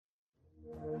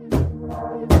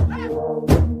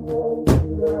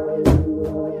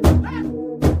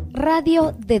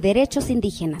Radio de Derechos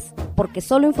Indígenas, porque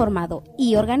solo informado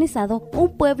y organizado,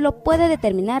 un pueblo puede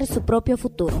determinar su propio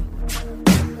futuro.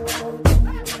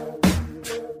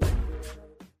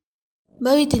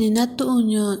 Babitinina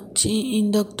tuño chi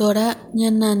indoctora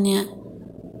ñanania.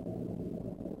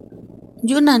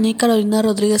 Yunani Carolina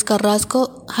Rodríguez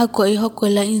Carrasco, Jacuey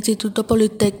Jocuela Instituto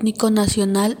Politécnico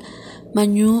Nacional,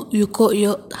 Mañú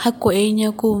Yucoyo, Jacuey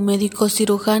ñacu médico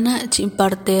cirujana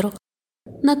chimpartero.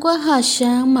 Nakua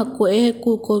hashan makue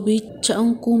ku COVID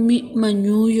chaun kumi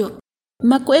mañuyo.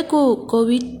 Makue ku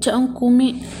COVID chaun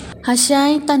kumi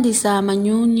hashan tandisa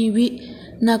mañu nibi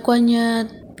nakuanya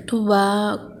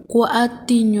tuba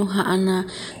kuatiño hana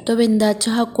tobe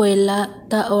ndacha hakuela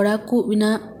ta ora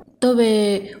kubina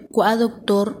tobe kua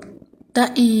doctor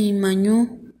ta I mañu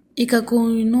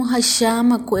ikakunu hashan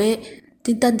makue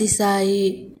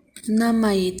tintandisai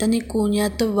namai tanikunya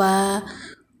toba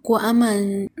kwa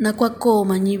nakua ko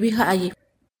mañibi haye.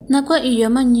 Nakua iyo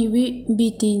mañibi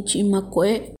bitinchi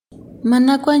makue.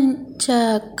 Manakua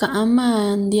cha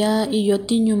kaama ndia iyo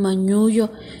tiñu mañuyo.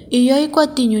 Iyo ikua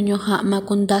tiñu nyo hama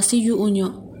kundasi yu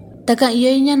unyo. Taka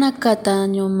iyo inya nakata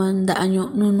nyo manda nyo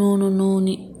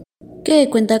nununi. Ke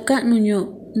cuenta ka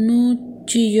nunyo nu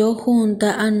chiyo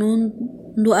junta anu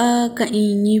ndua ka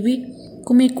iñibi.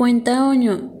 Kumi cuenta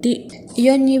onyo ti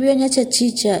iyo ñibi oña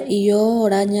chachicha iyo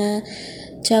oraña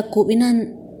chakubina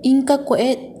inka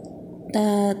kue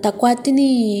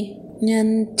takwatini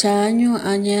nyan chaño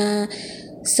aña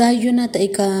sayuna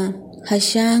taika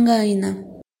hashanga ina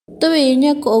tobe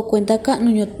nya ko cuenta ka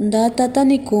nuño ndata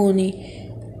tanikuni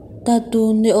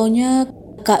tatunde oña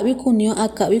kabi kunio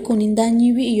akabi kuninda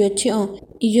ñibi iyo chio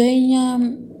iyo nya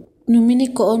numini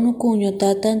ko onu kuño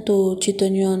tatantu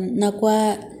chitoño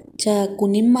nakua cha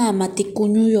kunima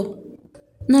matikuñuyo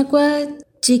nakua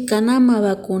chikana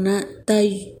mavacuna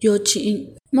tayochi.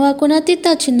 Mavacuna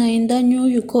tita china indañu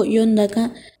yuko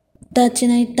yondaka ta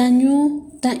china itañu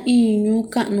ta iñu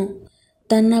kanu.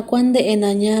 Tana cuande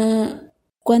enaña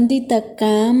cuandita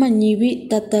kama ñibi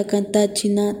tatakanta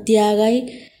china tiagay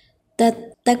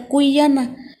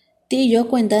tatakuyana ti yo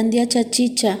cuentandia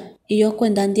chachicha iyo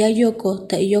cuentandia yoko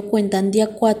ta iyo cuentandia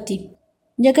kwati.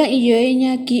 Yaka iyo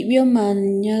enya kibio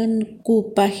maña ku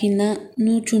página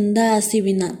nu chunda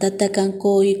asibina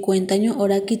tatakanko y cuentaño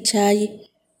ora kichay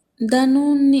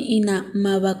danu ni ina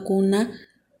mavacuna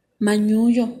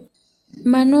mañuyo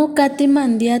manu kati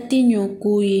mandia tiño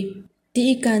kuy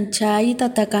ti ikanchay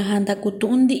tatakahanta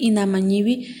kutundi ina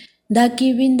mañibi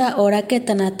dakibinda ora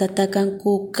ketana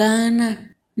tatakanku kana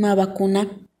mavacuna.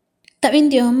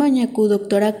 Tabindio maña ku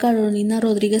doctora Carolina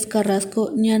Rodríguez Carrasco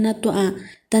ñana tua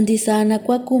tandisa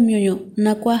nakua kumyoño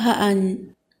nakua haan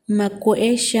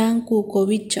makue shan ku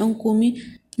COVID chaun kumi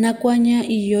nakuaña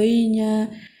iyo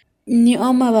iña ni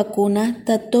oma vacuna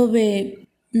tatobe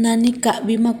nani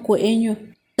kabi makueño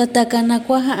tataka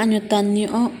nakua haaño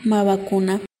tanio ma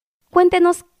vacuna.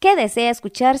 Cuéntenos qué desea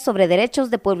escuchar sobre derechos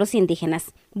de pueblos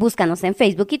indígenas. Búscanos en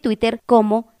Facebook y Twitter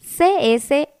como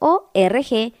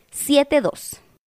CSORG72.